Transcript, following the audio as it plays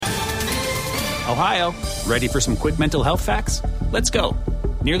Ohio, ready for some quick mental health facts? Let's go.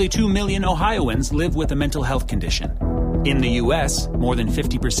 Nearly 2 million Ohioans live with a mental health condition. In the U.S., more than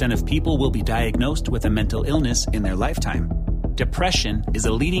 50% of people will be diagnosed with a mental illness in their lifetime. Depression is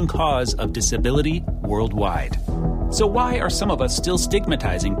a leading cause of disability worldwide. So why are some of us still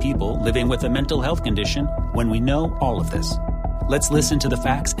stigmatizing people living with a mental health condition when we know all of this? Let's listen to the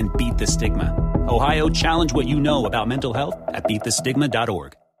facts and beat the stigma. Ohio, challenge what you know about mental health at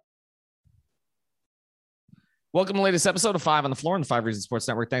beatthestigma.org. Welcome to the latest episode of 5 on the Floor on the 5 Reasons Sports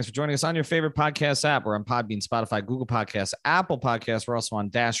Network. Thanks for joining us on your favorite podcast app. We're on Podbean, Spotify, Google Podcasts, Apple Podcasts. We're also on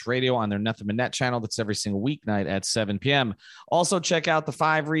Dash Radio on their Nothing But Net channel. That's every single weeknight at 7 p.m. Also, check out the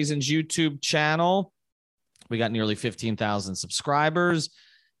 5 Reasons YouTube channel. We got nearly 15,000 subscribers.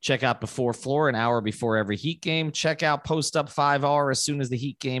 Check out Before Floor an hour before every Heat game. Check out Post Up 5R as soon as the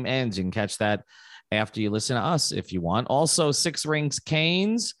Heat game ends. You can catch that after you listen to us if you want. Also, Six Rings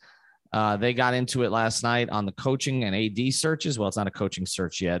Canes. They got into it last night on the coaching and AD searches. Well, it's not a coaching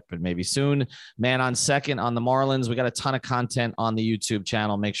search yet, but maybe soon. Man on Second on the Marlins. We got a ton of content on the YouTube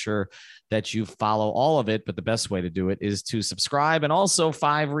channel. Make sure that you follow all of it, but the best way to do it is to subscribe. And also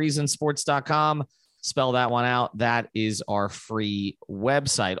 5reasonsports.com. Spell that one out. That is our free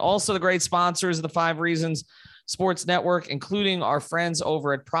website. Also, the great sponsors of the 5 Reasons Sports Network, including our friends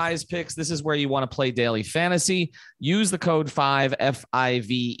over at Prize Picks. This is where you want to play daily fantasy. Use the code 5 FIVE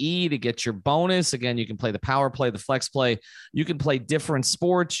to get your bonus. Again, you can play the power play, the flex play. You can play different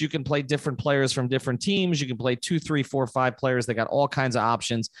sports. You can play different players from different teams. You can play 2, 3, 4, 5 players. They got all kinds of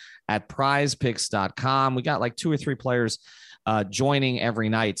options at prizepicks.com. We got like 2 or 3 players joining every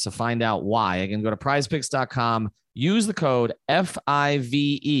night. So find out why. Again, go to prizepicks.com. Use the code FIVE.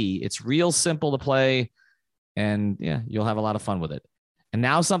 It's real simple to play. And yeah, you'll have a lot of fun with it. And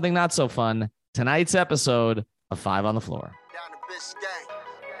now something not so fun. Tonight's episode of 5 on the Floor.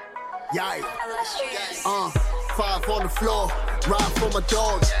 Yeah. 5 on the floor, ride for my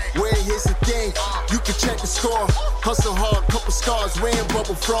dogs. Where here's the thing, you can check the score. Hustle hard, couple scars, wearing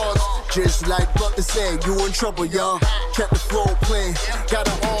bubble frauds. Just like Butler said, you in trouble, y'all. Kept the floor playing, got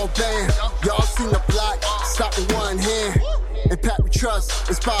it all banned. Y'all seen the block, stop with one hand. And Pat we trust,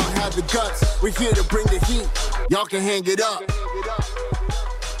 it's power, have the guts. We're here to bring the heat, y'all can hang it up.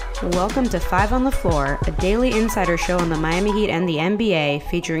 Welcome to 5 on the Floor, a daily insider show on the Miami Heat and the NBA,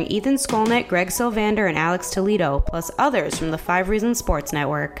 featuring Ethan Skolnick, Greg Sylvander, and Alex Toledo, plus others from the 5 Reasons Sports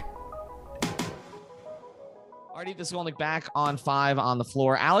Network. All right, Ethan Skolnick back on 5 on the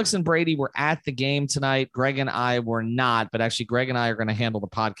Floor. Alex and Brady were at the game tonight. Greg and I were not, but actually Greg and I are going to handle the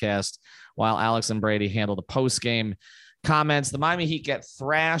podcast while Alex and Brady handle the post-game comments. The Miami Heat get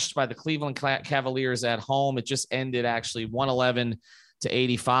thrashed by the Cleveland Cavaliers at home. It just ended actually 111-85,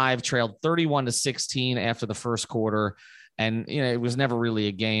 trailed 31-16 after the first quarter. And, you know, it was never really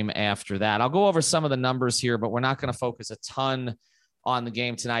a game after that. I'll go over some of the numbers here, but we're not going to focus a ton on the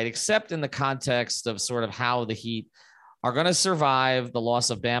game tonight, except in the context of sort of how the Heat are going to survive the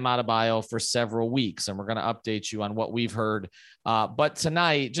loss of Bam Adebayo for several weeks. And we're going to update you on what we've heard. But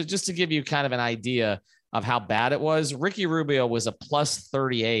tonight, just to give you kind of an idea of how bad it was, Ricky Rubio was a plus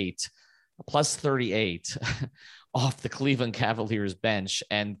 38 off the Cleveland Cavaliers bench,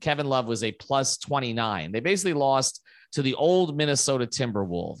 and Kevin Love was a plus 29. They basically lost to the old Minnesota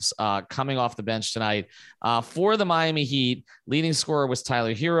Timberwolves coming off the bench tonight. For the Miami Heat, leading scorer was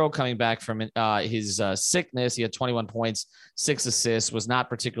Tyler Hero coming back from his sickness. He had 21 points, 6 assists, was not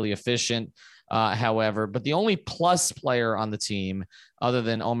particularly efficient. However, but the only plus player on the team, other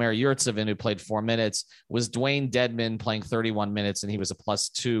than Omer Yurtseven, who played 4 minutes, was Dwayne Dedmon playing 31 minutes, and he was a plus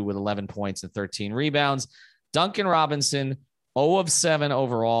 2 with 11 points and 13 rebounds. Duncan Robinson, 0 of 7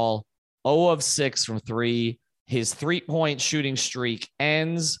 overall, 0 of 6 from 3. His 3-point shooting streak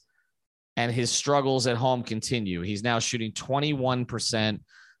ends, and his struggles at home continue. He's now shooting 21%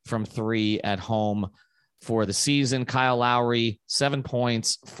 from 3 at home for the season. Kyle Lowry, 7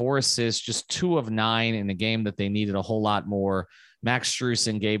 points, 4 assists, just 2 of 9 in a game that they needed a whole lot more. Max Strus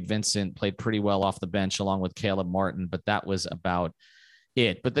and Gabe Vincent played pretty well off the bench along with Caleb Martin, but that was about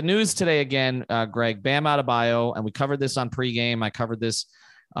it. But the news today again, Greg, Bam Adebayo, and we covered this on pregame. I covered this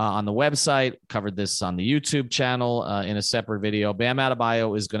on the website, covered this on the YouTube channel in a separate video. Bam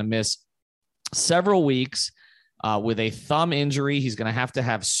Adebayo is going to miss several weeks with a thumb injury. He's going to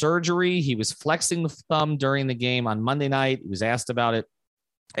have surgery. He was flexing the thumb during the game on Monday night. He was asked about it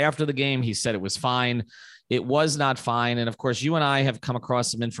after the game. He said it was fine. It was not fine. And of course, you and I have come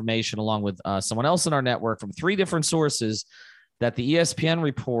across some information along with someone else in our network from 3 different sources that the ESPN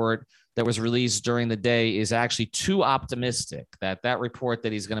report that was released during the day is actually too optimistic, that report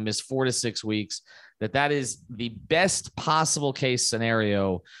that he's going to miss 4 to 6 weeks, that is the best possible case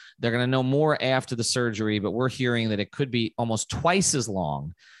scenario. They're going to know more after the surgery, but we're hearing that it could be almost twice as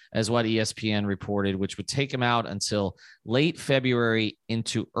long as what ESPN reported, which would take him out until late February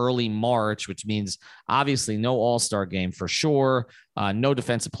into early March, which means obviously no All-Star game for sure, no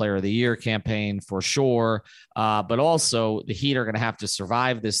Defensive Player of the Year campaign for sure, but also the Heat are going to have to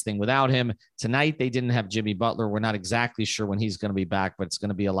survive this thing without him. Tonight, they didn't have Jimmy Butler. We're not exactly sure when he's going to be back, but it's going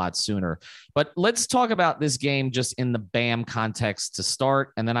to be a lot sooner. But let's talk about this game just in the Bam context to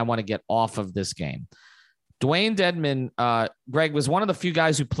start, and then I want to get off of this game. Dwayne Dedmon, Greg, was one of the few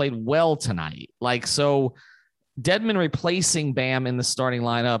guys who played well tonight. So Dedmon replacing Bam in the starting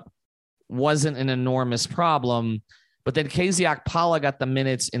lineup wasn't an enormous problem, but then KZ Okpala got the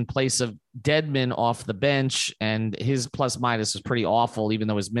minutes in place of Dedmon off the bench, and his plus minus was pretty awful, even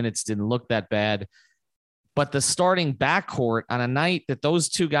though his minutes didn't look that bad. But the starting backcourt on a night that those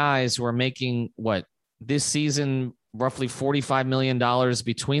two guys who are making this season, roughly $45 million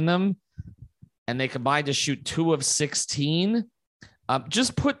between them, and they combined to shoot 2 of 16.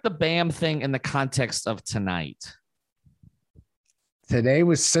 Just put the Bam thing in the context of tonight. Today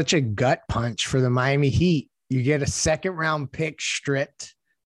was such a gut punch for the Miami Heat. You get a second round pick stripped.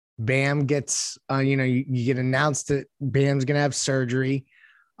 Bam gets, you get announced that Bam's going to have surgery.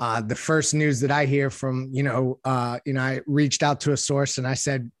 The first news that I hear from, I reached out to a source and I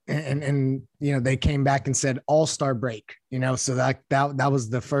said, and they came back and said All-Star break, so that was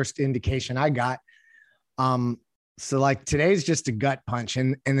the first indication I got. So today's just a gut punch.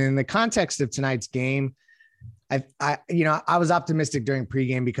 And in the context of tonight's game, I was optimistic during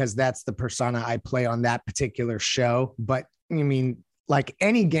pregame because that's the persona I play on that particular show. But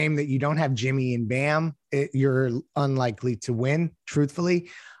any game that you don't have Jimmy and Bam, you're unlikely to win, truthfully.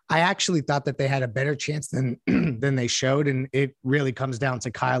 I actually thought that they had a better chance than they showed. And it really comes down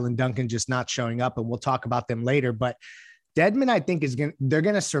to Kyle and Duncan just not showing up. And we'll talk about them later. But Dedmon, I think, they're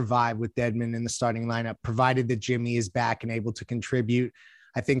going to survive with Dedmon in the starting lineup, provided that Jimmy is back and able to contribute.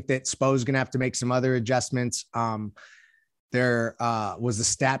 I think that Spo's going to have to make some other adjustments. There was a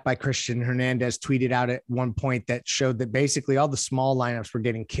stat by Christian Hernandez tweeted out at one point that showed that basically all the small lineups were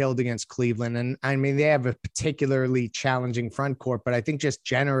getting killed against Cleveland. And they have a particularly challenging front court, but I think just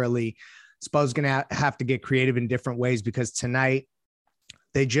generally Spo's going to have to get creative in different ways because tonight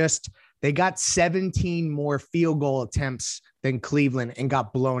they got 17 more field goal attempts than Cleveland and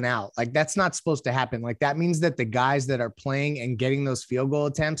got blown out. That's not supposed to happen. That means that the guys that are playing and getting those field goal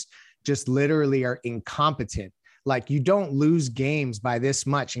attempts just literally are incompetent. You don't lose games by this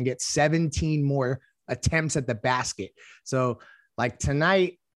much and get 17 more attempts at the basket. So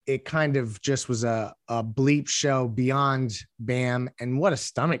tonight, it kind of just was a bleep show beyond Bam. And what a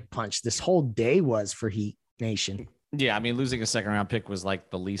stomach punch this whole day was for Heat Nation. Yeah, losing a second round pick was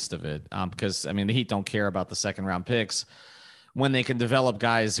the least of it because, the Heat don't care about the second round picks when they can develop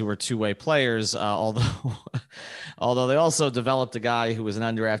guys who are two-way players, although they also developed a guy who was an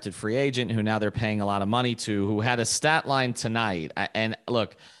undrafted free agent who now they're paying a lot of money to, who had a stat line tonight. And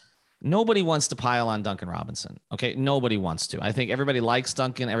look, nobody wants to pile on Duncan Robinson. Okay, nobody wants to. I think everybody likes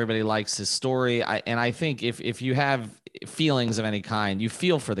Duncan. Everybody likes his story. I think if you have feelings of any kind, you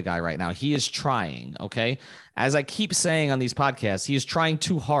feel for the guy right now. He is trying, okay? As I keep saying on these podcasts, he is trying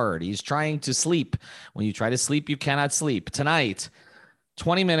too hard. He's trying to sleep. When you try to sleep, you cannot sleep. Tonight,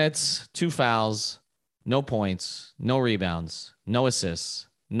 20 minutes, 2 fouls, no points, no rebounds, no assists,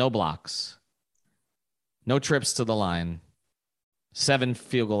 no blocks, no trips to the line, 7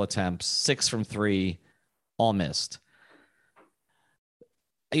 field goal attempts, 6 from 3, all missed.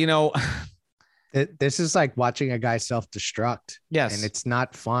 This is like watching a guy self-destruct. Yes. And it's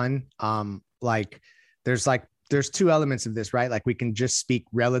not fun. There's 2 elements of this, right? We can just speak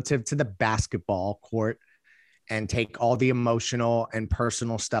relative to the basketball court and take all the emotional and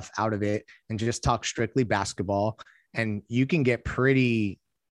personal stuff out of it and just talk strictly basketball. And you can get pretty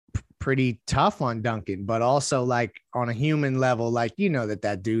tough on Duncan, but also on a human level,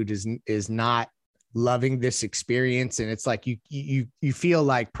 that dude is not loving this experience. And it's you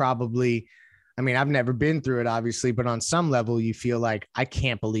feel probably, I've never been through it obviously, but on some level you feel I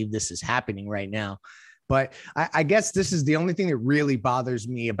can't believe this is happening right now. But I guess this is the only thing that really bothers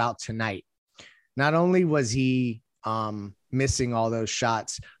me about tonight. Not only was he missing all those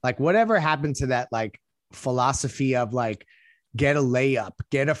shots, whatever happened to that philosophy of get a layup,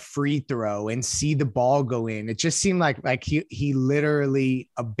 get a free throw and see the ball go in. It just seemed like he literally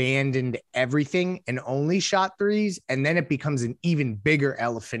abandoned everything and only shot threes. And then it becomes an even bigger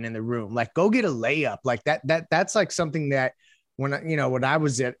elephant in the room. Go get a layup. That's something that when I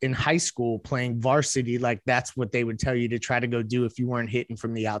was in high school playing varsity, like that's what they would tell you to try to go do if you weren't hitting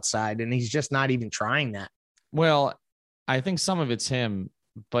from the outside. And he's just not even trying that. Well, I think some of it's him,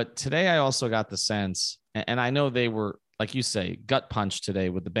 but today I also got the sense, and I know they were, like you say, gut punch today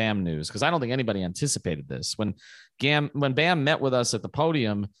with the Bam news, because I don't think anybody anticipated this. When Bam met with us at the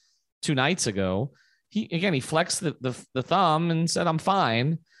podium 2 nights ago, he flexed the thumb and said, "I'm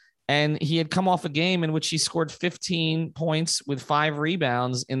fine." And he had come off a game in which he scored 15 points with 5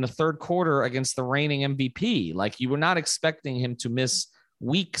 rebounds in the third quarter against the reigning MVP. Like, you were not expecting him to miss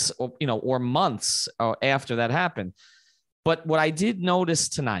weeks or months after that happened. But what I did notice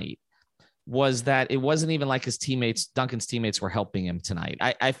tonight was that it wasn't even like Duncan's teammates were helping him tonight.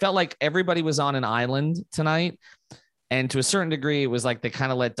 I felt like everybody was on an island tonight. And to a certain degree, it was like they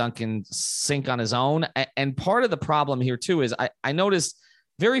kind of let Duncan sink on his own. And part of the problem here too is I noticed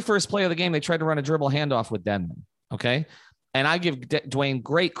very first play of the game, they tried to run a dribble handoff with Dedmon. Okay. And I give Dwayne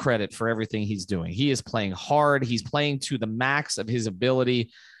great credit for everything he's doing. He is playing hard. He's playing to the max of his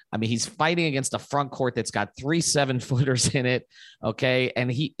ability. I mean, he's fighting against a front court that's got 3 7-footers in it. Okay.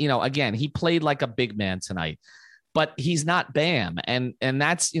 And he, again, he played like a big man tonight, but he's not Bam. And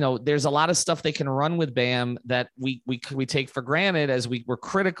that's, there's a lot of stuff they can run with Bam that we take for granted, as we were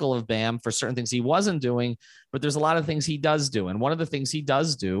critical of Bam for certain things he wasn't doing, but there's a lot of things he does do. And one of the things he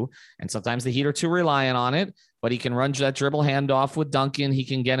does do, and sometimes the Heat are too reliant on it, but he can run that dribble handoff with Duncan. He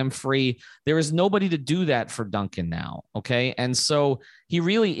can get him free. There is nobody to do that for Duncan now. Okay. And so he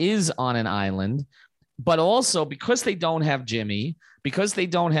really is on an island, but also because they don't have Jimmy, because they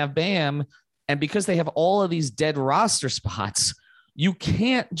don't have Bam, and because they have all of these dead roster spots, you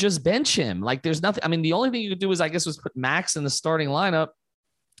can't just bench him. Like, there's nothing. I mean, the only thing you could do is, I guess, was put Max in the starting lineup,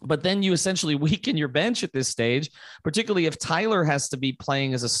 but then you essentially weaken your bench at this stage, particularly if Tyler has to be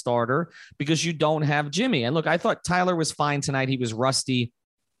playing as a starter because you don't have Jimmy. And look, I thought Tyler was fine tonight. He was rusty.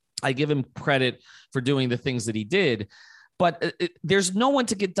 I give him credit for doing the things that he did, but there's no one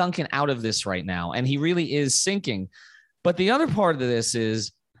to get Duncan out of this right now. And he really is sinking. But the other part of this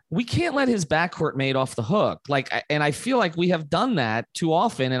is, we can't let his backcourt mate off the hook. And I feel like we have done that too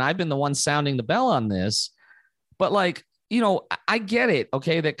often. And I've been the one sounding the bell on this, but I get it.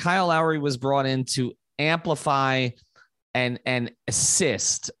 Okay. That Kyle Lowry was brought in to amplify and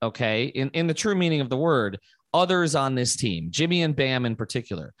assist. Okay. In the true meaning of the word, others on this team, Jimmy and Bam in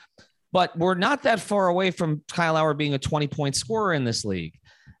particular, but we're not that far away from Kyle Lowry being a 20-point scorer in this league.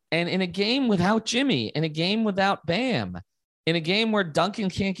 And in a game without Jimmy, in a game without Bam, in a game where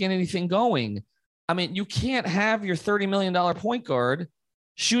Duncan can't get anything going, I mean, you can't have your $30 million point guard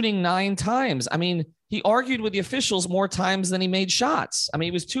shooting 9 times. I mean, he argued with the officials more times than he made shots. I mean,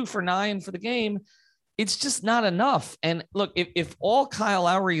 he was 2 for 9 for the game. It's just not enough. And look, if all Kyle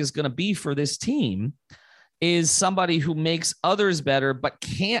Lowry is going to be for this team is somebody who makes others better, but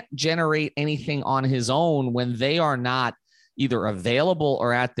can't generate anything on his own when they are not either available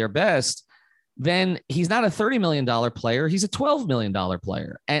or at their best, then he's not a $30 million player. He's a $12 million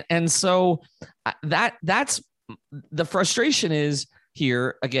player. And so that's the frustration is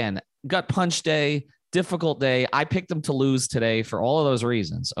here. Again, gut punch day, difficult day. I picked them to lose today for all of those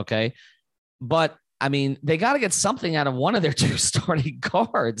reasons. Okay. But I mean, they got to get something out of one of their 2 starting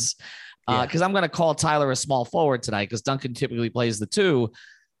guards. Cause I'm going to call Tyler a small forward tonight, because Duncan typically plays the 2.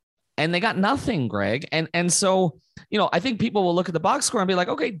 And they got nothing, Greg. And so, I think people will look at the box score and be like,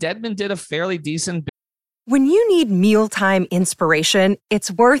 okay, Dedmon did a fairly decent. When you need mealtime inspiration,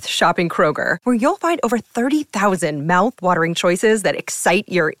 it's worth shopping Kroger, where you'll find over 30,000 mouth-watering choices that excite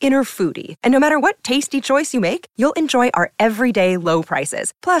your inner foodie. And no matter what tasty choice you make, you'll enjoy our everyday low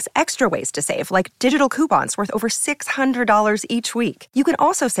prices, plus extra ways to save, like digital coupons worth over $600 each week. You can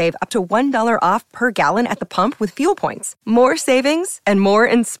also save up to $1 off per gallon at the pump with fuel points. More savings and more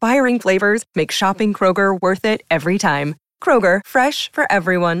inspiring flavors make shopping Kroger worth it every time. Kroger, fresh for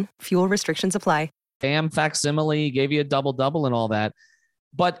everyone. Fuel restrictions apply. Bam facsimile, gave you a double-double and all that.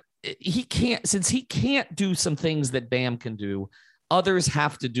 But since he can't do some things that Bam can do, others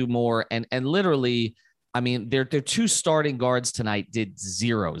have to do more. And literally, I mean, their 2 starting guards tonight did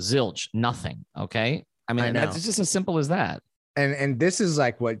zilch, nothing. Okay. I mean, that's just as simple as that. And this is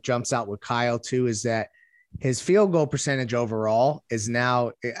like what jumps out with Kyle too, is that his field goal percentage overall is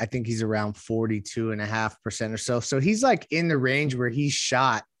now, I think he's around 42.5% or so. So he's like in the range where he's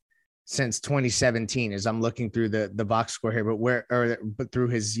shot since 2017, as I'm looking through the box score here, but through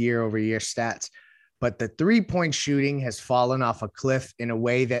his year-over-year stats. But the 3-point shooting has fallen off a cliff in a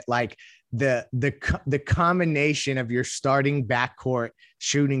way that, like, the combination of your starting backcourt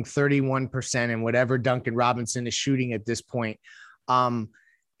shooting 31% and whatever Duncan Robinson is shooting at this point,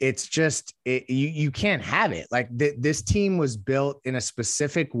 it's just you can't have it. Like this team was built in a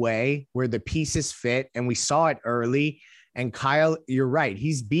specific way where the pieces fit, and we saw it early. And Kyle, you're right.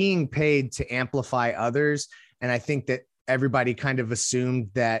 He's being paid to amplify others. And I think that everybody kind of assumed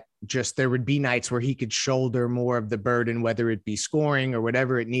that just there would be nights where he could shoulder more of the burden, whether it be scoring or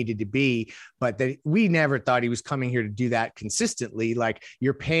whatever it needed to be. But that we never thought he was coming here to do that consistently. Like,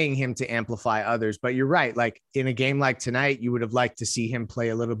 you're paying him to amplify others. But you're right. Like, in a game like tonight, you would have liked to see him play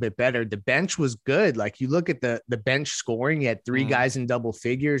a little bit better. The bench was good. Like, you look at the bench scoring, you had three guys in double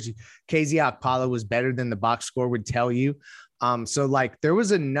figures. KZ Okpala was better than the box score would tell you. So like, there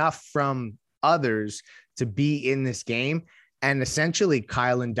was enough from others to be in this game. And essentially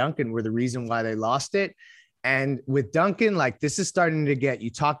Kyle and Duncan were the reason why they lost it. And with Duncan, like, this is starting to get, you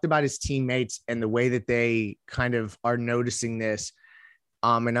talked about his teammates and the way that they kind of are noticing this.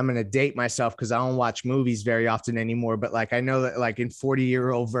 And I'm going to date myself because I don't watch movies very often anymore. But like, I know that like in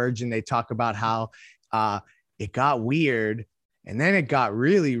 40-Year-Old Virgin, they talk about how it got weird. And then it got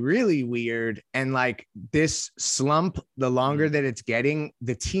really, really weird. And like, this slump, the longer that it's getting,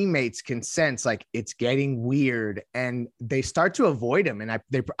 the teammates can sense like it's getting weird, and they start to avoid him. And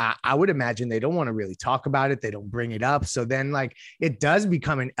I would imagine they don't want to really talk about it. They don't bring it up. So then like, it does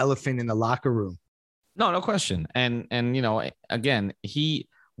become an elephant in the locker room. No question. And, you know, again, he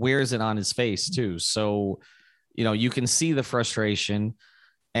wears it on his face too. So, you know, you can see the frustration,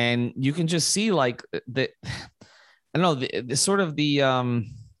 and you can just see like that. I don't know, the sort of the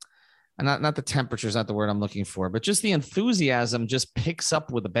not the temperature is not the word I'm looking for, but just the enthusiasm just picks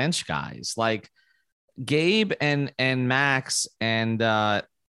up with the bench guys. Like Gabe and Max and Gabe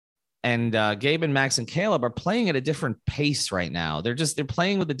and Max and Caleb are playing at a different pace right now. They're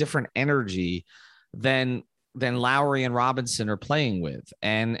playing with a different energy than Lowry and Robinson are playing with.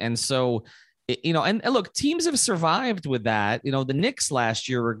 And so, you know, and look, teams have survived with that. You know, the Knicks last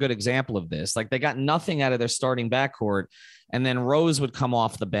year were a good example of this. Like, they got nothing out of their starting backcourt, and then Rose would come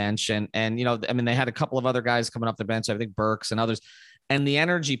off the bench, and you know, I mean, they had a couple of other guys coming off the bench, I think Burks and others, and the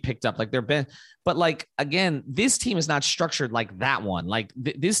energy picked up. Like, but like, again, this team is not structured like that one. Like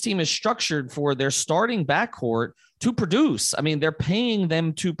this team is structured for their starting backcourt to produce. I mean, they're paying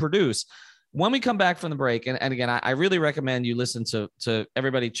them to produce. When we come back from the break, and again, I really recommend you listen to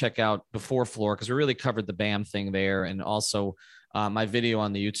everybody check out Before Floor, because we really covered the Bam thing there, and also my video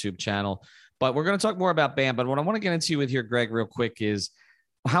on the YouTube channel. But we're going to talk more about Bam. But what I want to get into with here, Greg, real quick, is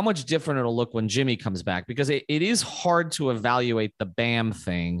how much different it'll look when Jimmy comes back, because it is hard to evaluate the Bam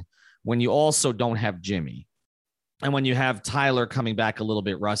thing when you also don't have Jimmy, and when you have Tyler coming back a little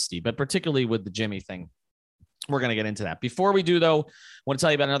bit rusty, but particularly with the Jimmy thing. We're going to get into that. Before we do, though, I want to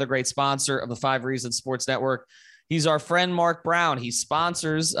tell you about another great sponsor of the 5 Reasons Sports Network. He's our friend, Mark Brown. He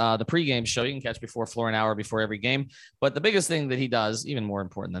sponsors the pregame show. You can catch Before Floor an hour before every game. But the biggest thing that he does, even more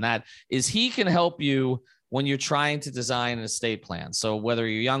important than that, is he can help you when you're trying to design an estate plan. So whether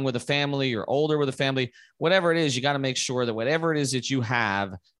you're young with a family, you're older with a family, whatever it is, you got to make sure that whatever it is that you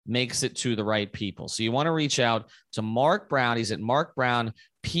have makes it to the right people. So you want to reach out to Mark Brown. He's at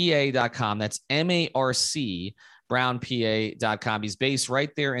markbrownpa.com. That's MARC brownpa.com. He's based right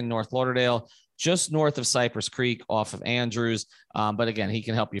there in North Lauderdale, just north of Cypress Creek off of Andrews. But again, he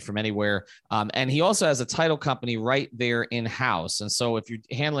can help you from anywhere. And he also has a title company right there in-house. And so if you're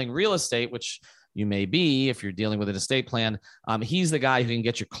handling real estate, which you may be, if you're dealing with an estate plan, he's the guy who can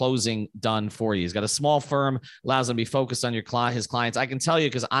get your closing done for you. He's got a small firm, allows him to be focused on his clients. I can tell you,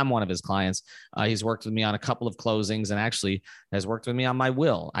 because I'm one of his clients. He's worked with me on a couple of closings, and actually has worked with me on my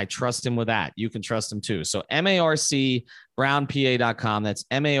will. I trust him with that. You can trust him too. So MARC brownpa.com. That's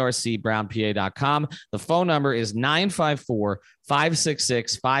MARC brownpa.com. The phone number is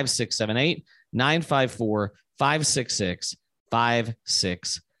 954-566-5678,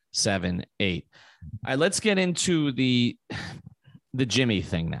 954-566-5678. All right, let's get into the Jimmy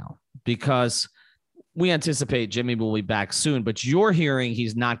thing now, because we anticipate Jimmy will be back soon, but you're hearing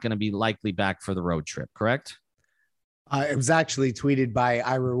he's not going to be likely back for the road trip, correct? It was actually tweeted by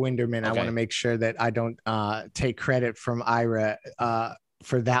Ira Winderman. Okay. I want to make sure that I don't take credit from Ira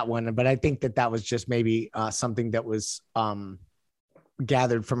for that one, but I think that was just maybe something that was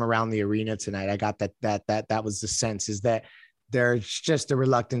gathered from around the arena tonight. I got that was the sense, is that there's just a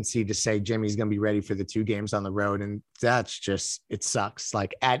reluctancy to say Jimmy's going to be ready for the 2 games on the road. And that's just, it sucks.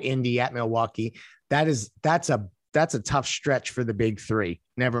 Like at Indy, at Milwaukee, that's a tough stretch for the big 3,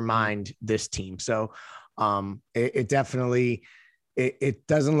 never mind this team. So it definitely, it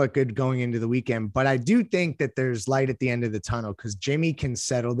doesn't look good going into the weekend, but I do think that there's light at the end of the tunnel, because Jimmy can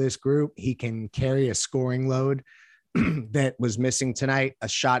settle this group. He can carry a scoring load that was missing tonight, a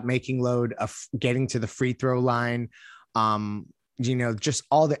shot making load of getting to the free throw line. just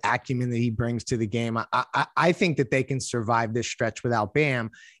all the acumen that he brings to the game. I think that they can survive this stretch without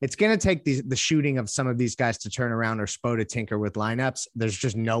Bam. It's going to take the shooting of some of these guys to turn around or Spo to tinker with lineups. There's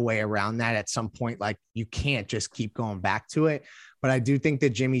just no way around that at some point. Like, you can't just keep going back to it. But I do think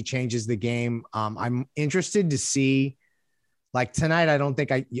that Jimmy changes the game. I'm interested to see, like tonight, I don't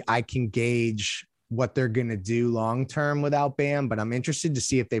think I can gauge what they're going to do long-term without Bam, but I'm interested to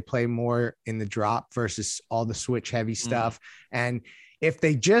see if they play more in the drop versus all the switch heavy stuff. And if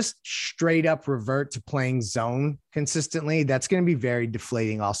they just straight up revert to playing zone consistently, that's going to be very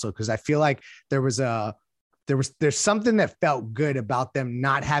deflating also. Cause I feel like there's something that felt good about them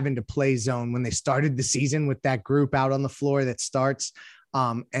not having to play zone when they started the season with that group out on the floor that starts.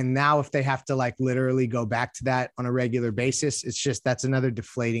 And now if they have to like literally go back to that on a regular basis, it's just, that's another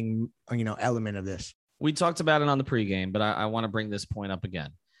deflating, element of this. We talked about it on the pregame, but I want to bring this point up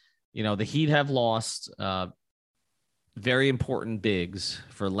again. The Heat have lost very important bigs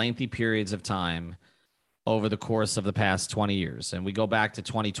for lengthy periods of time over the course of the past 20 years. And we go back to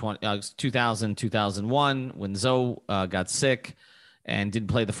 2000, 2001, when Zoe got sick and didn't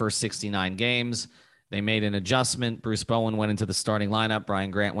play the first 69 games. They made an adjustment. Bruce Bowen went into the starting lineup.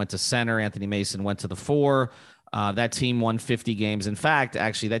 Brian Grant went to center. Anthony Mason went to the 4. That team won 50 games. In fact,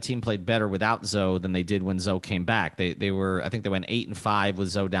 actually, that team played better without Zoe than they did when Zoe came back. I think they went 8-5 with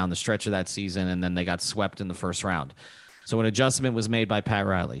Zoe down the stretch of that season, and then they got swept in the first round. So an adjustment was made by Pat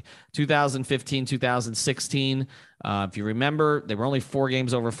Riley. 2015, 2016, if you remember, they were only 4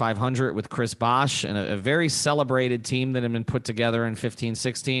 games over 500 with Chris Bosh, and a very celebrated team that had been put together in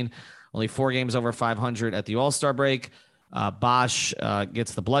 15-16. Only 4 games over 500 at the All-Star break. Bosh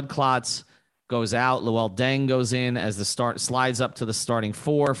gets the blood clots, goes out. Luol Deng goes in as the slides up to the starting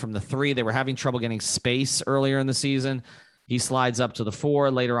 4 from the 3. They were having trouble getting space earlier in the season. He slides up to the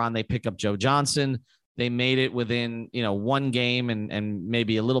 4. Later on, they pick up Joe Johnson. They made it within, 1 game and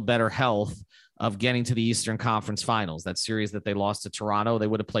maybe a little better health of getting to the Eastern Conference Finals. That series that they lost to Toronto, they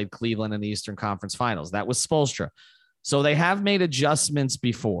would have played Cleveland in the Eastern Conference Finals. That was Spoelstra. So they have made adjustments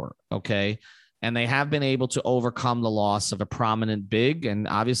before, okay? And they have been able to overcome the loss of a prominent big. And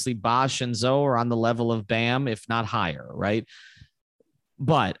obviously Bosh and Zoe are on the level of Bam, if not higher, right?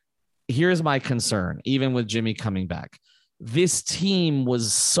 But here's my concern, even with Jimmy coming back. This team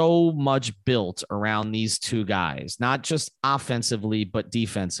was so much built around these 2 guys, not just offensively, but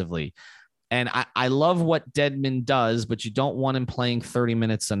defensively. And I love what Dedmon does, but you don't want him playing 30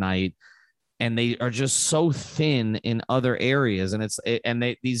 minutes a night. And they are just so thin in other areas.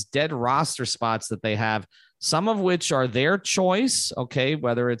 And these dead roster spots that they have, some of which are their choice. Okay.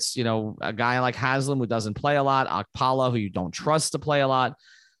 Whether it's, a guy like Haslam who doesn't play a lot, Okpala, who you don't trust to play a lot.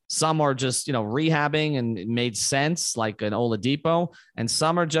 Some are just, rehabbing and it made sense, like an Oladipo. And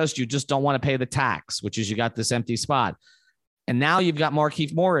some are just, you just don't want to pay the tax, which is you got this empty spot. And now you've got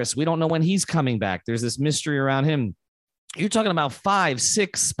Markieff Morris. We don't know when he's coming back. There's this mystery around him. You're talking about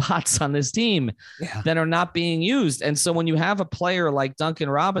 5-6 spots on this team that are not being used. And so when you have a player like Duncan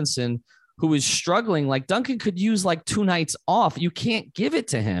Robinson, who is struggling, like Duncan could use like 2 nights off, you can't give it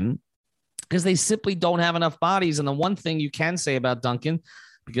to him because they simply don't have enough bodies. And the one thing you can say about Duncan,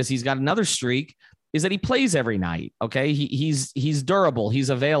 because he's got another streak, is that he plays every night. Okay. He's durable. He's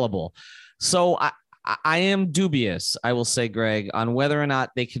available. So I am dubious, I will say, Greg, on whether or not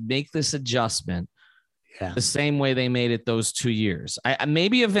they could make this adjustment the same way they made it those 2 years. I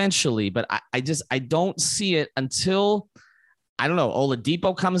maybe eventually, but I don't see it until, I don't know,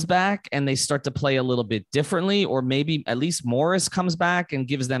 Oladipo comes back and they start to play a little bit differently, or maybe at least Morris comes back and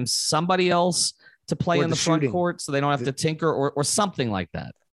gives them somebody else to play in the front court so they don't have to tinker or something like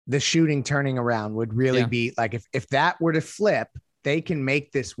that. The shooting turning around would really be like, if that were to flip, they can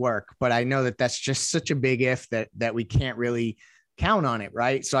make this work. But I know that that's just such a big if that we can't really count on it.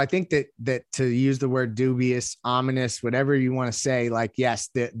 Right. So I think that to use the word dubious, ominous, whatever you want to say, like, yes,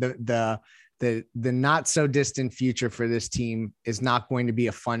 the not so distant future for this team is not going to be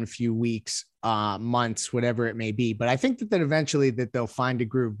a fun few weeks, months, whatever it may be. But I think that eventually that they'll find a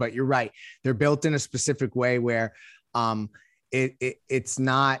groove. But you're right. They're built in a specific way where it's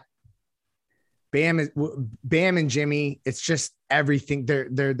not Bam and Jimmy. It's just everything.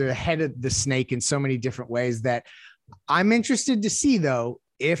 They're the head of the snake in so many different ways that I'm interested to see, though,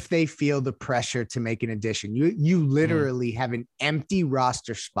 if they feel the pressure to make an addition. You literally have an empty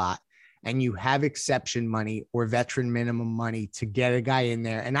roster spot and you have exception money or veteran minimum money to get a guy in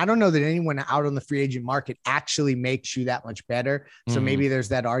there. And I don't know that anyone out on the free agent market actually makes you that much better. So maybe there's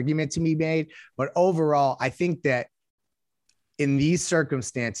that argument to be made. But overall, I think that in these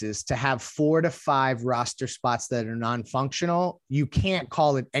circumstances, to have 4 to 5 roster spots that are non-functional, you can't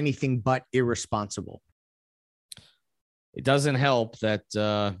call it anything but irresponsible. it doesn't help that,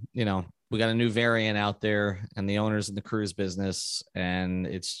 we got a new variant out there and the owners in the cruise business. And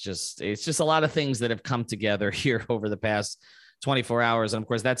it's just a lot of things that have come together here over the past 24 hours. And of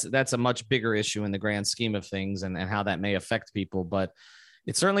course, that's a much bigger issue in the grand scheme of things and how that may affect people. But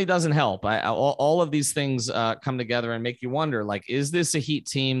it certainly doesn't help. All of these things come together and make you wonder, like, is this a Heat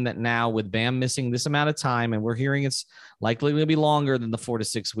team that now with Bam missing this amount of time, and we're hearing it's likely to be longer than the 4 to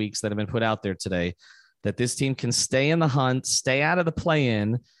 6 weeks that have been put out there today, that this team can stay in the hunt, stay out of the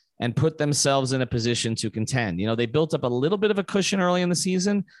play-in, and put themselves in a position to contend? They built up a little bit of a cushion early in the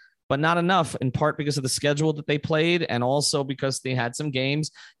season, but not enough, in part because of the schedule that they played and also because they had some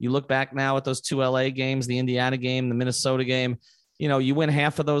games. You look back now at those 2 LA games, the Indiana game, the Minnesota game, you win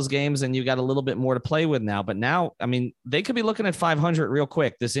half of those games and you got a little bit more to play with now. But now, I mean, they could be looking at 500 real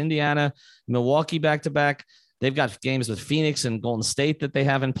quick. This Indiana, Milwaukee back-to-back, they've got games with Phoenix and Golden State that they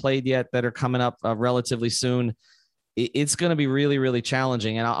haven't played yet that are coming up relatively soon. It's going to be really, really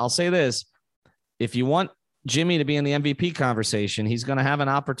challenging. And I'll say this, if you want Jimmy to be in the MVP conversation, he's going to have an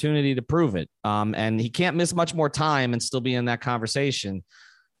opportunity to prove it. And he can't miss much more time and still be in that conversation.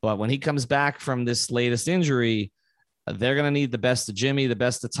 But when he comes back from this latest injury, they're going to need the best of Jimmy, the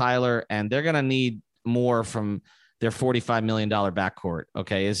best of Tyler, and they're going to need more from their $45 million backcourt.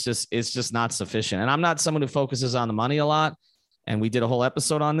 Okay. It's just not sufficient. And I'm not someone who focuses on the money a lot. And we did a whole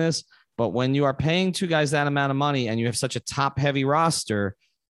episode on this, but when you are paying two guys that amount of money and you have such a top heavy roster,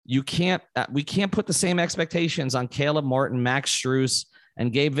 we can't put the same expectations on Caleb Martin, Max Strus,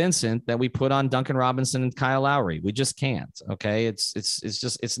 and Gabe Vincent that we put on Duncan Robinson and Kyle Lowry. We just can't. Okay.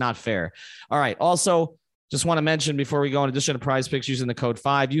 It's not fair. All right. Also, just want to mention before we go, in addition to Prize Picks, using the code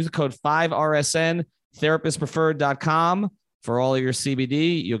 5, use the code 5RSN, therapistpreferred.com for all of your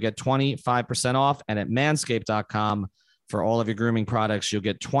CBD. You'll get 25% off. And at manscaped.com for all of your grooming products, you'll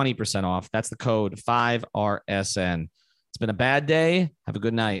get 20% off. That's the code 5RSN. It's been a bad day. Have a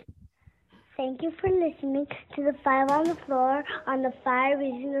good night. Thank you for listening to the 5 on the Floor on the 5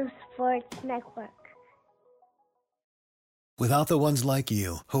 Regional Sports Network. Without the ones like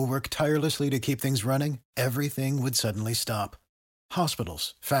you, who work tirelessly to keep things running, everything would suddenly stop.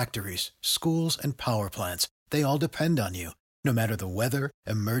 Hospitals, factories, schools, and power plants, they all depend on you. No matter the weather,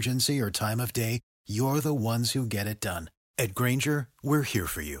 emergency, or time of day, you're the ones who get it done. At Grainger, we're here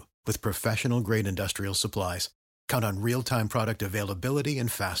for you with professional-grade industrial supplies. Count on real-time product availability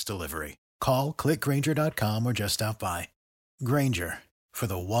and fast delivery. Call, click Grainger.com, or just stop by. Grainger, for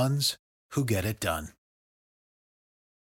the ones who get it done.